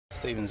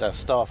Stephen's our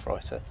staff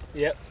writer.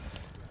 Yep.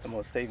 And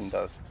what Stephen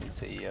does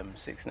is he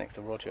sits next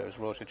to Roger as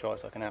Roger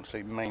drives like an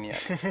absolute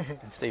maniac.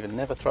 Stephen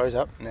never throws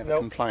up, never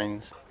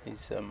complains.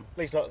 He's at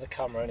least not at the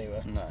camera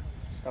anyway. No,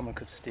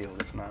 stomach of steel,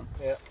 this man.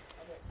 Yeah.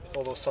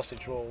 All those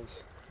sausage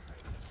rolls.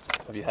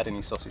 Have you had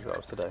any sausage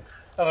rolls today?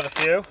 I've had a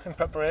few in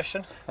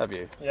preparation. Have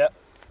you? Yeah.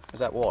 Is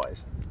that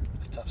wise?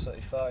 It's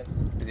absolutely fine.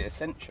 Is it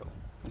essential?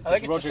 I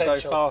think Does it's Roger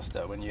essential. go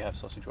faster when you have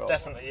sausage rolls?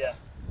 Definitely, yeah.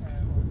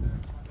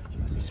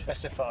 He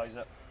specifies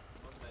it.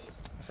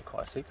 That's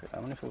quite a secret. I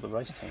wonder if all the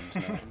race teams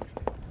know.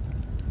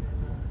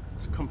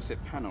 It's a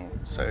composite panel,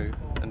 so,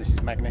 and this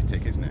is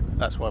magnetic, isn't it?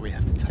 That's why we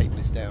have to tape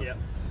this down. Yeah.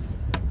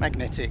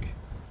 Magnetic,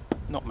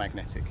 not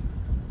magnetic.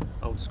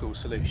 Old school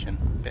solution,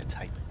 bit of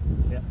tape.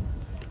 Yeah.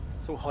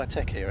 It's all high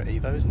tech here at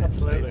Evo, isn't it?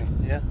 Absolutely.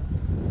 Stephen? Yeah.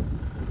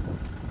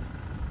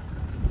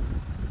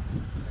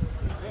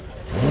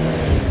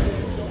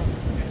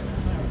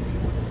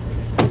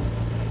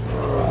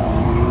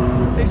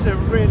 It's a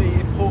really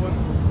important,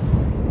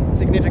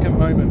 significant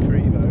moment for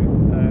Evo.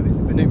 This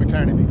is the new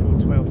McLaren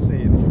MP4-12C,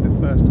 and this is the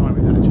first time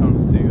we've had a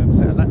chance to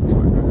set a lap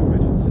time around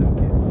Bedford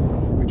Circuit.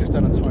 We've just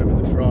done a time in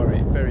the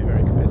Ferrari, very,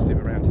 very competitive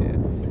around here,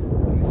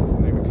 and this is the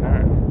new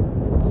McLaren.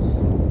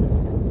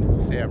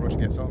 See how Roger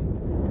gets on.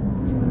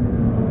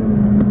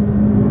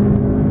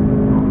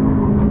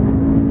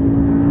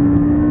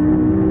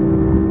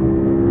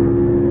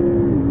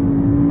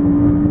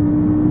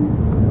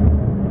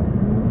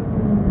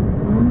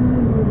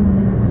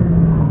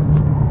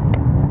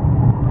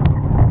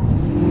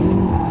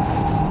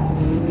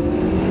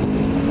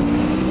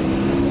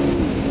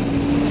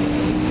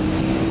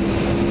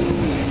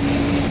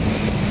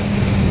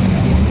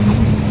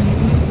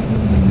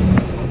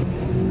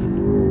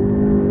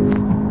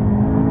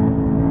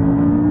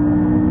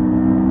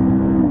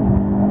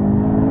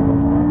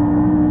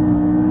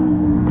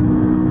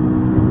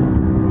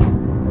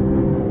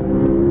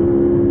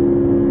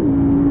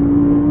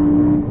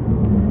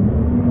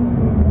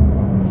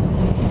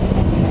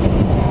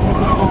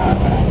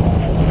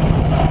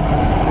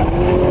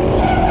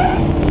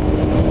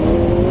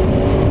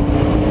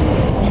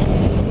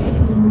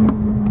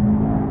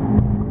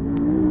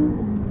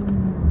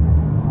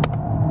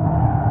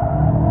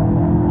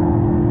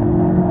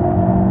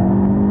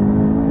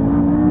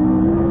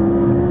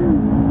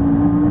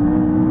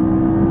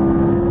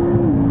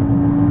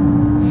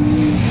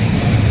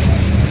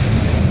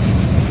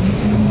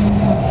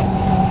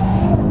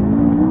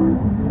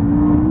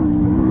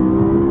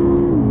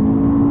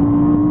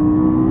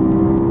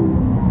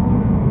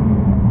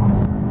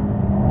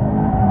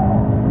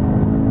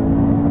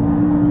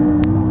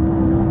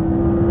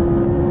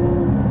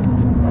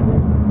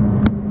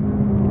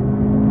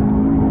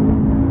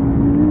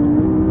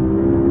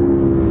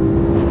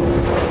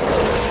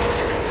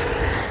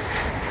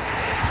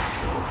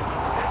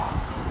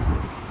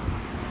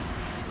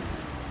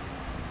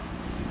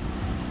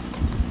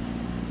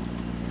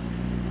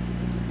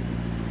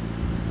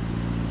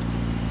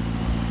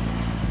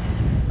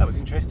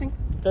 Interesting.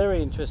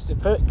 Very interesting.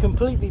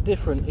 Completely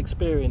different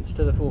experience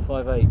to the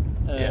 458.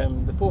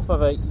 The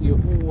 458, you're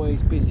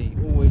always busy,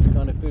 always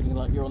kind of feeling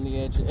like you're on the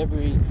edge.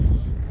 Every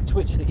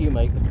twitch that you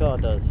make, the car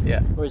does.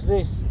 Yeah. Whereas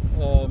this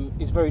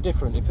is very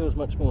different. It feels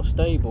much more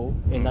stable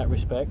in that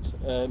respect.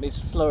 It's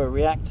slower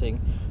reacting,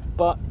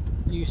 but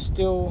you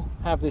still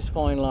have this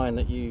fine line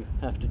that you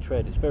have to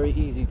tread. It's very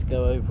easy to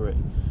go over it.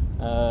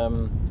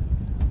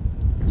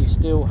 You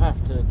still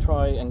have to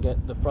try and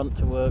get the front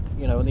to work,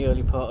 you know, in the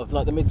early part of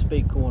like the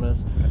mid-speed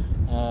corners.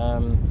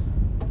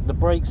 The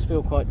brakes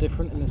feel quite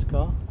different in this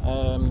car.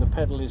 The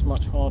pedal is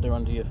much harder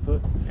under your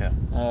foot. Yeah.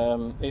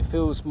 It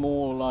feels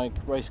more like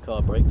race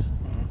car brakes.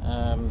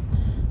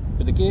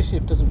 But the gear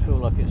shift doesn't feel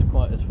like it's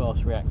quite as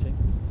fast reacting.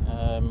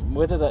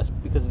 Whether that's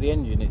because of the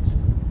engine it's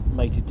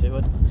mated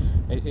to,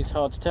 it's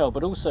hard to tell.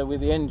 But also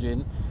with the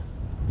engine,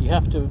 you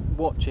have to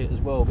watch it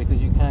as well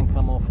because you can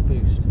come off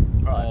boost.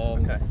 Right,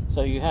 okay.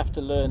 So you have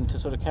to learn to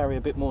sort of carry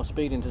a bit more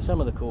speed into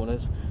some of the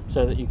corners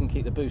so that you can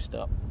keep the boost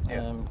up.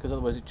 Because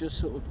otherwise it just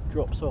sort of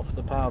drops off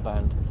the power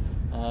band.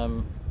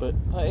 But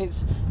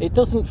it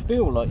doesn't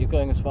feel like you're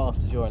going as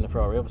fast as you are in the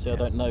Ferrari. Obviously I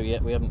don't know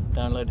yet, we haven't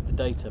downloaded the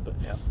data, but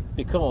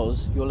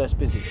because you're less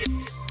busy.